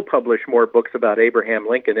still publish more books about Abraham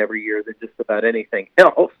Lincoln every year than just about anything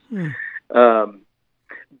else.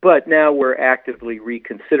 But now we're actively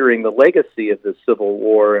reconsidering the legacy of the Civil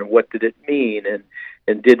War and what did it mean,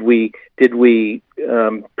 and did we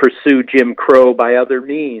pursue Jim Crow by other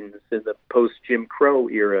means in the post-Jim Crow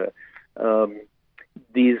era?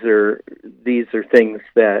 These are things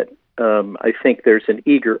that I think there's an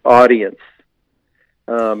eager audience.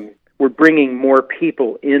 We're bringing more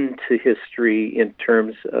people into history in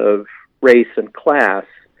terms of race and class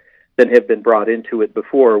than have been brought into it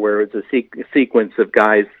before, where it's a sequence of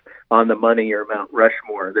guys on the money or Mount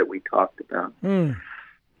Rushmore that we talked about.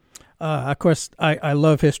 Of course, I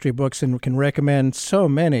love history books and can recommend so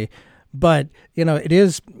many, but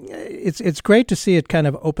it's great to see it kind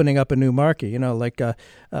of opening up a new market. Like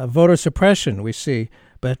voter suppression we see,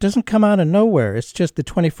 but it doesn't come out of nowhere. It's just the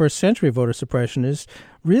 21st century voter suppression is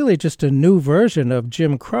really just a new version of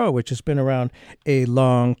Jim Crow, which has been around a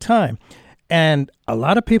long time. And a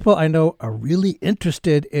lot of people I know are really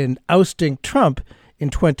interested in ousting Trump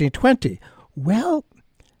in 2020. Well,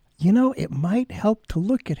 it might help to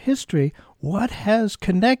look at history, what has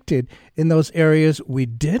connected in those areas we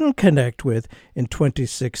didn't connect with in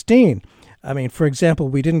 2016. I mean, for example,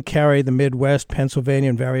 we didn't carry the Midwest, Pennsylvania,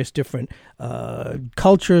 and various different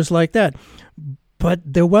cultures like that. But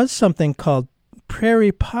there was something called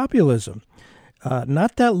prairie populism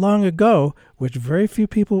not that long ago, which very few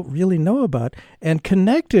people really know about, and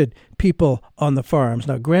connected people on the farms.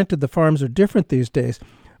 Now, granted, the farms are different these days,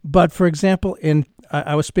 but for example,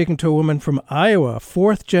 I was speaking to a woman from Iowa, a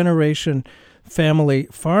fourth-generation family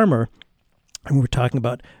farmer, and we were talking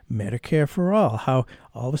about Medicare for all, how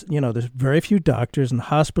there's very few doctors and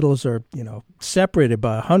hospitals are, separated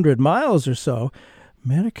by 100 miles or so.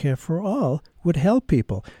 Medicare for all would help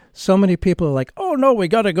people. So many people are like, oh, no, we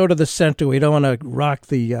got to go to the center. We don't want to rock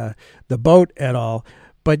the boat at all.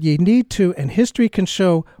 But you need to, and history can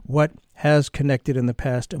show what has connected in the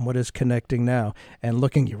past and what is connecting now. And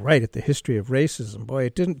looking, you're right, at the history of racism, boy,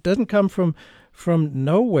 it doesn't come from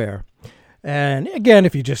nowhere. And again,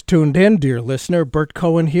 if you just tuned in, dear listener, Bert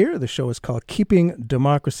Cohen here. The show is called Keeping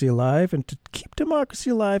Democracy Alive. And to keep democracy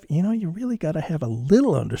alive, you really got to have a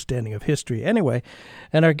little understanding of history anyway.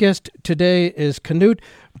 And our guest today is Knut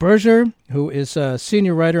Berger, who is a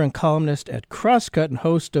senior writer and columnist at Crosscut and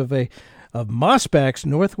host of Mossback's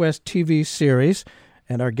Northwest TV series.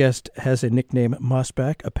 And our guest has a nickname,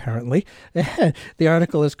 Mossback, apparently. The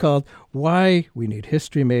article is called Why We Need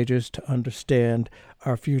History Majors to Understand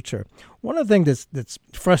Our Future. One of the things that's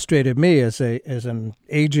frustrated me as an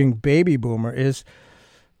aging baby boomer is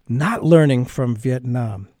not learning from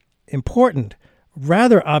Vietnam. Important,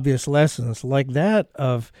 rather obvious lessons like that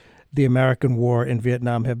of the American war in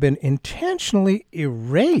Vietnam have been intentionally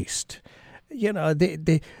erased.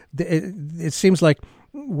 It seems like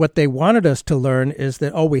what they wanted us to learn is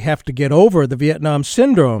that, we have to get over the Vietnam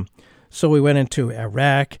syndrome. So we went into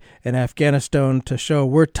Iraq and Afghanistan to show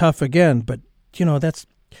we're tough again. But, that's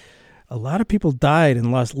a lot of people died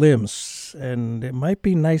and lost limbs. And it might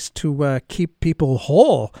be nice to keep people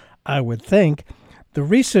whole, I would think. The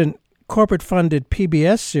recent corporate-funded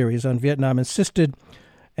PBS series on Vietnam insisted,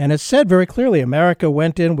 and it said very clearly, America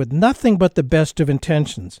went in with nothing but the best of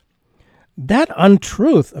intentions. That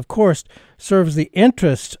untruth, of course, serves the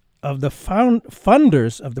interest of the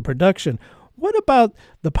funders of the production. What about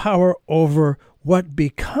the power over what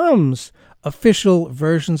becomes official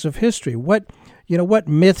versions of history? What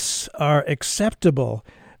myths are acceptable,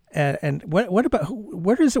 and what about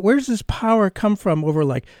where does this power come from over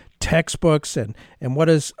like textbooks and what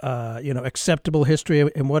is acceptable history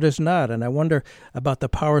and what is not? And I wonder about the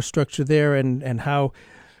power structure there and how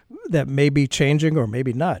that may be changing or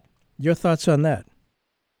maybe not. Your thoughts on that?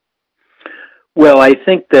 Well, I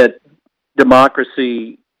think that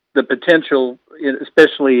democracy, the potential,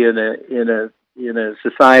 especially in a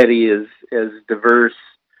society as diverse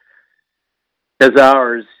as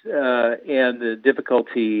ours, and the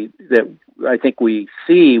difficulty that I think we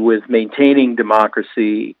see with maintaining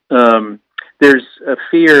democracy, there's a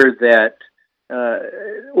fear that,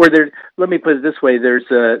 let me put it this way: there's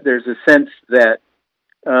a sense that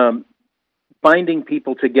binding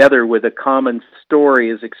people together with a common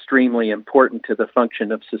story is extremely important to the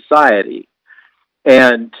function of society.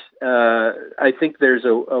 And I think there's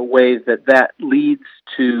a way that leads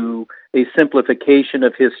to a simplification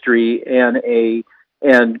of history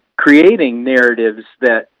and creating narratives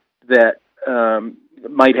that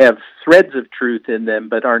might have threads of truth in them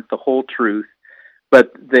but aren't the whole truth,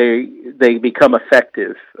 but they become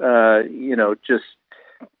effective,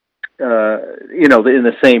 in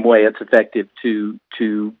the same way it's effective to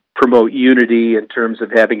promote unity in terms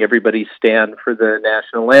of having everybody stand for the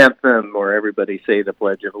national anthem or everybody say the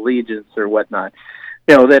Pledge of Allegiance or whatnot,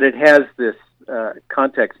 that it has this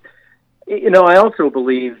context. I also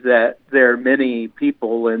believe that there are many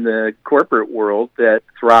people in the corporate world that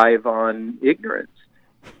thrive on ignorance,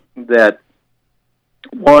 that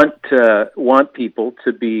want people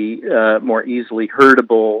to be more easily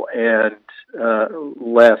herdable and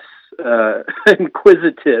less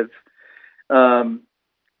inquisitive,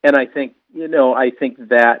 and I think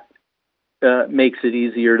that makes it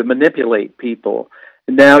easier to manipulate people.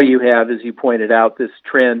 And now you have, as you pointed out, this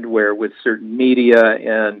trend where with certain media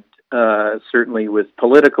and certainly with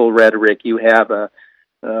political rhetoric, you have a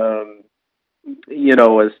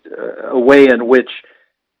way in which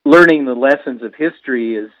learning the lessons of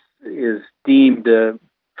history is deemed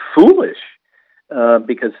foolish.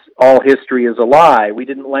 Because all history is a lie. We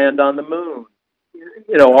didn't land on the moon.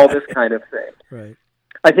 All this kind of thing. Right.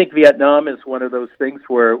 I think Vietnam is one of those things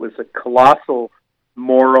where it was a colossal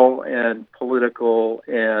moral and political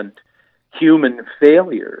and human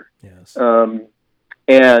failure. Yes.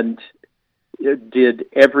 And did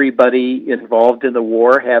everybody involved in the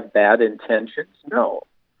war have bad intentions? No.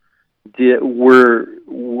 To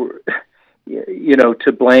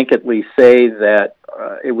blanketly say that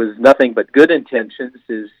it was nothing but good intentions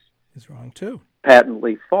is wrong too.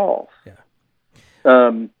 Patently false. Yeah.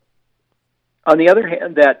 On the other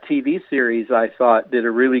hand, that TV series I thought did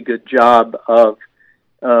a really good job of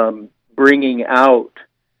bringing out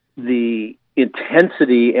the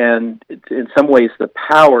intensity and, in some ways, the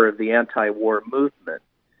power of the anti-war movement.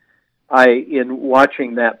 In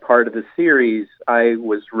watching that part of the series, I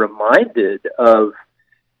was reminded of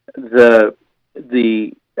the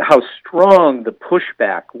how strong the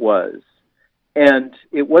pushback was, and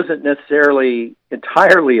it wasn't necessarily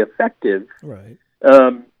entirely effective. Right.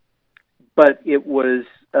 But it was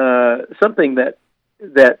something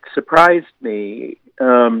that surprised me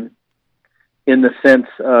in the sense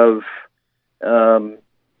of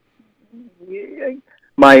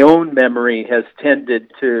my own memory has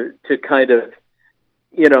tended to kind of,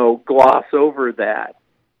 gloss over that.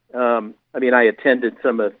 I attended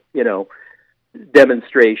some of,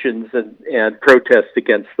 demonstrations and protests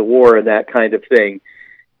against the war and that kind of thing.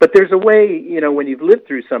 But there's a way, when you've lived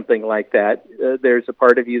through something like that, there's a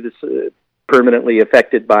part of you that's permanently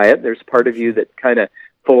affected by it. There's a part of you that kind of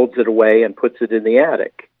folds it away and puts it in the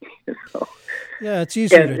attic. Yeah, it's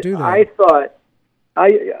easier to do that. I thought,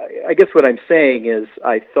 I guess what I'm saying is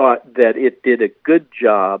I thought that it did a good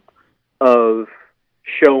job of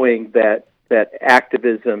showing that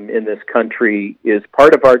activism in this country is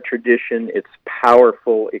part of our tradition. It's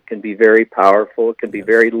powerful. It can be very powerful. It can be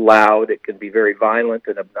very loud. It can be very violent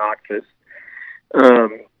and obnoxious.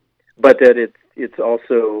 But that it's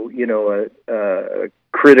also, a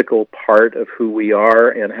critical part of who we are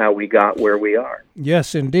and how we got where we are.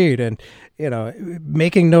 Yes, indeed. And,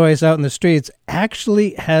 making noise out in the streets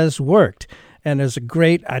actually has worked. And there's a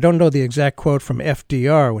great, I don't know the exact quote from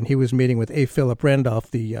FDR when he was meeting with A. Philip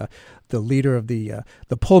Randolph, the leader of the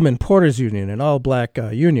Pullman Porters Union, an all-black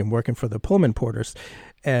union working for the Pullman Porters,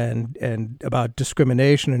 and about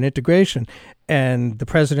discrimination and integration. And the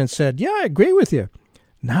president said, "Yeah, I agree with you.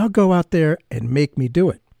 Now go out there and make me do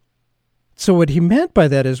it." So what he meant by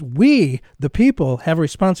that is we, the people, have a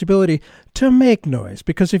responsibility to make noise.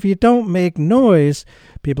 Because if you don't make noise,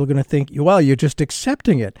 people are going to think, well, you're just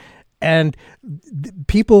accepting it. And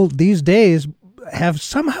people these days have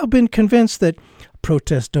somehow been convinced that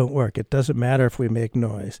protests don't work. It doesn't matter if we make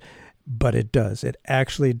noise, but it does. It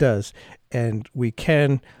actually does. And we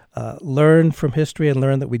can learn from history and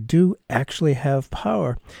learn that we do actually have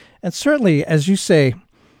power. And certainly, as you say,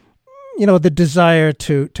 the desire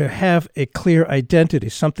to have a clear identity,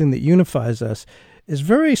 something that unifies us, is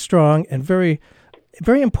very strong and very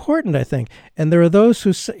very important, I think. And there are those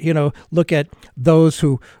who, look at those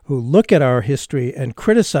who look at our history and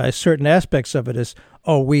criticize certain aspects of it as,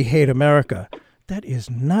 oh, we hate America. That is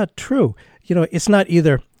not true. It's not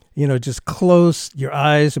either, just close your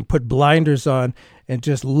eyes and put blinders on and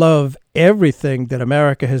just love everything that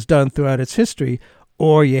America has done throughout its history,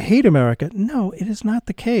 or you hate America. No, it is not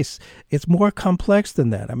the case. It's more complex than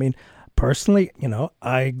that. Personally,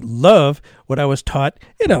 I love what I was taught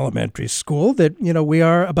in elementary school, that, we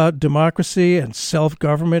are about democracy and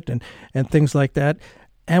self-government and things like that.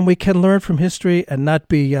 And we can learn from history and not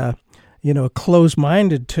be,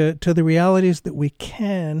 closed-minded to the realities that we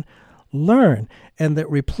can learn. And that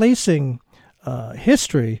replacing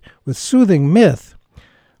history with soothing myth,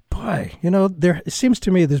 boy, it seems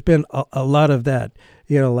to me there's been a lot of that.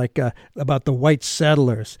 About the white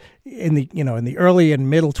settlers in the early and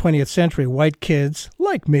middle 20th century. White kids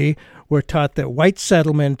like me were taught that white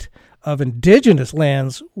settlement of indigenous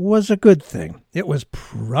lands was a good thing. It was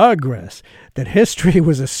progress. That history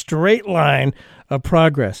was a straight line of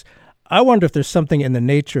progress. I wonder if there's something in the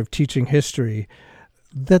nature of teaching history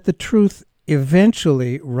that the truth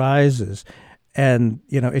eventually rises, and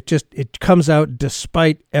it comes out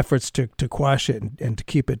despite efforts to quash it and to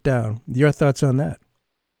keep it down. Your thoughts on that?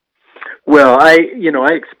 Well, I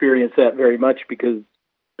experienced that very much because,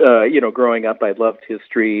 growing up, I loved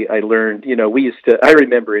history. I learned, I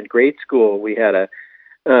remember in grade school, we had to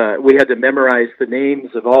memorize the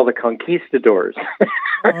names of all the conquistadors.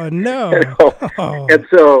 Oh, no. And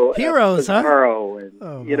so heroes, Pizarro, and,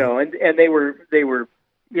 and they were,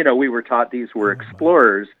 we were taught these were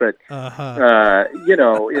explorers, but,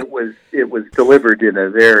 it was delivered in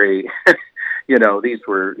a very, these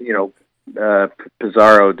were,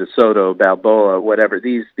 Pizarro, De Soto, Balboa, whatever.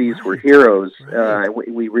 These were heroes.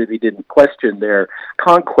 We really didn't question their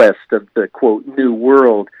conquest of the quote New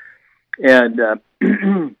World, and up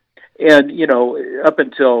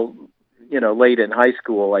until late in high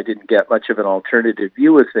school, I didn't get much of an alternative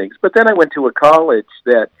view of things. But then I went to a college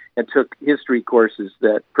and took history courses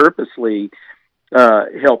that purposely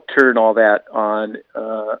helped turn all that on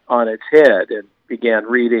its head, and began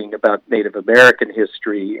reading about Native American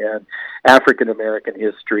history and African American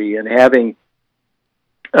history, and having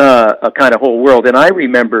a kind of whole world. And I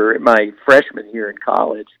remember my freshman year in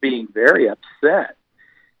college being very upset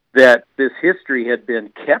that this history had been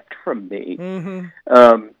kept from me. Mm-hmm.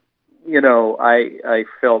 I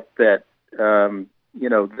felt that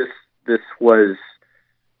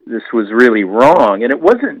this was really wrong, and it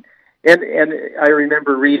wasn't. And I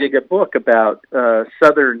remember reading a book about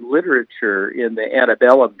Southern literature in the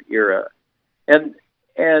antebellum era, and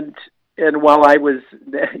while I was,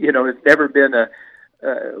 it's never been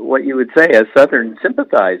what you would say a Southern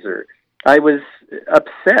sympathizer, I was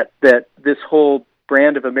upset that this whole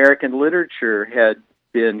brand of American literature had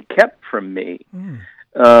been kept from me.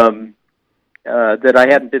 that I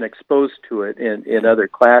hadn't been exposed to it in other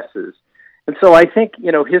classes. And so I think,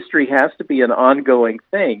 history has to be an ongoing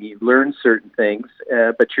thing. You learn certain things,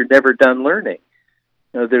 but you're never done learning.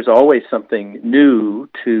 There's always something new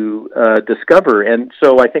to discover. And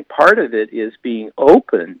so I think part of it is being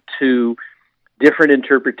open to different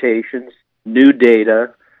interpretations, new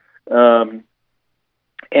data, and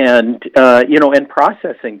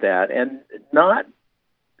processing that, and not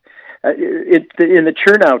in the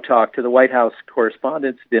Chernow talk to the White House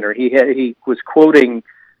Correspondents' Dinner. He was quoting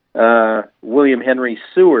William Henry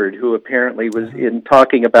Seward, who apparently was in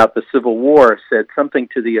talking about the Civil War, said something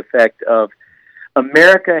to the effect of,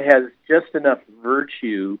 America has just enough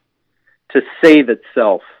virtue to save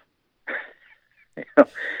itself.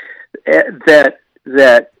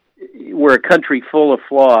 That we're a country full of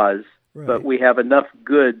flaws, right, but we have enough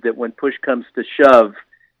good that when push comes to shove,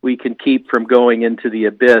 we can keep from going into the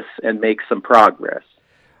abyss and make some progress.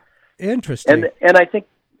 Interesting. And I think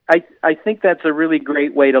that's a really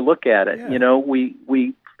great way to look at it. Yeah. We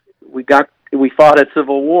fought a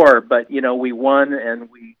civil war, but we won, and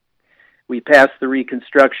we passed the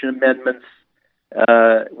Reconstruction Amendments.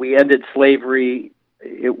 We ended slavery.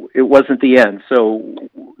 It wasn't the end. So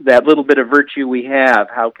that little bit of virtue we have,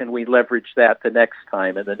 how can we leverage that the next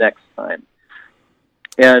time and the next time?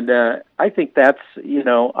 And I think that's,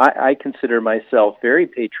 I consider myself very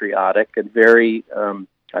patriotic and very,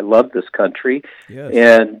 I love this country. Yes.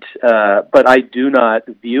 And but I do not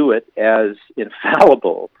view it as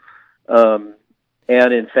infallible. And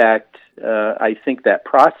in fact, I think that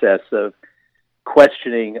process of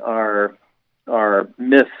questioning our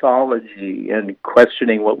mythology and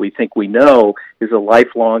questioning what we think we know is a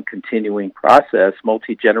lifelong, continuing process,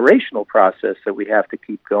 multi-generational process that we have to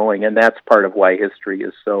keep going, and that's part of why history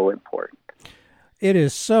is so important. It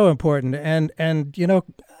is so important, and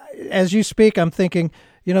as you speak, I'm thinking,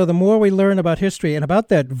 the more we learn about history and about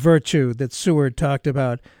that virtue that Seward talked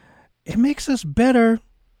about, it makes us better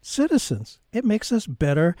citizens. It makes us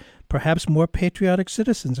better, perhaps more patriotic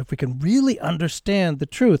citizens, if we can really understand the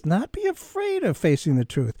truth, not be afraid of facing the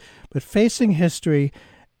truth, but facing history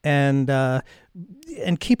and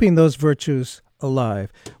keeping those virtues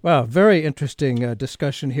alive. Wow, very interesting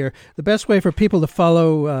discussion here. The best way for people to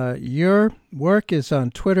follow your work is on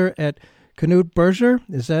Twitter at Knut Berger.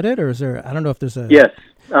 Is that it, or is there? I don't know if there's a. Yes.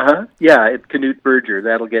 Yeah, it's Knut Berger.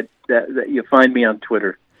 That'll get that. You find me on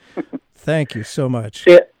Twitter. Thank you so much.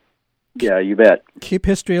 Yeah, you bet. Keep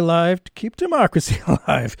history alive. Keep democracy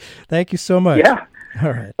alive. Thank you so much. Yeah.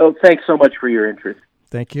 All right. Oh, thanks so much for your interest.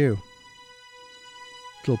 Thank you.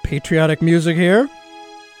 A little patriotic music here.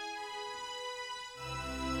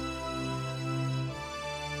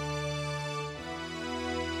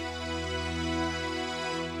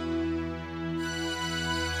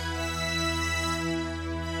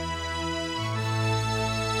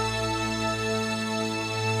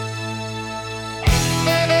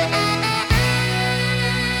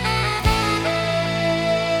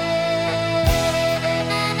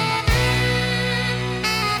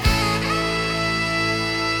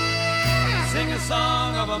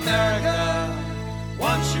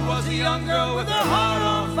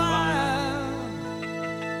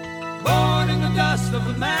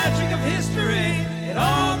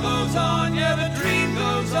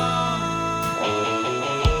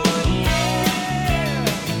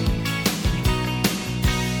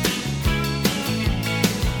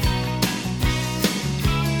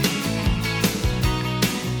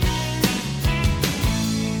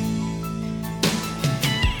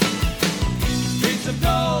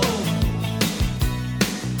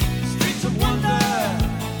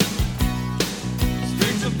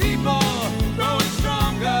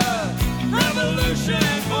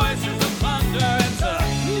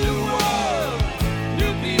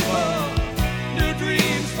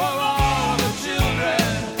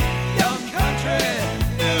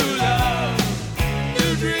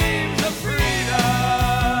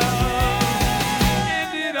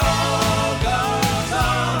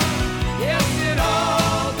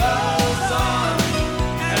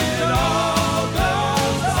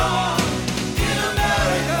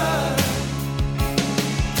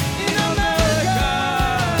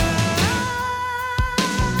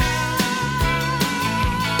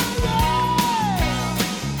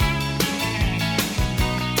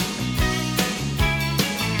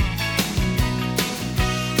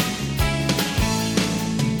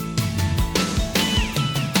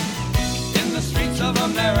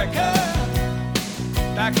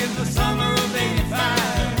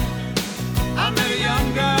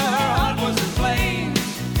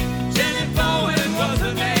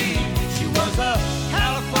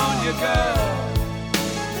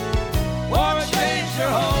 War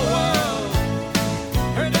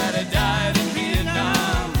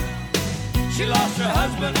lost her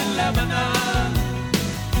husband in Lebanon.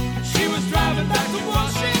 She was driving back to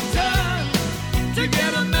Washington.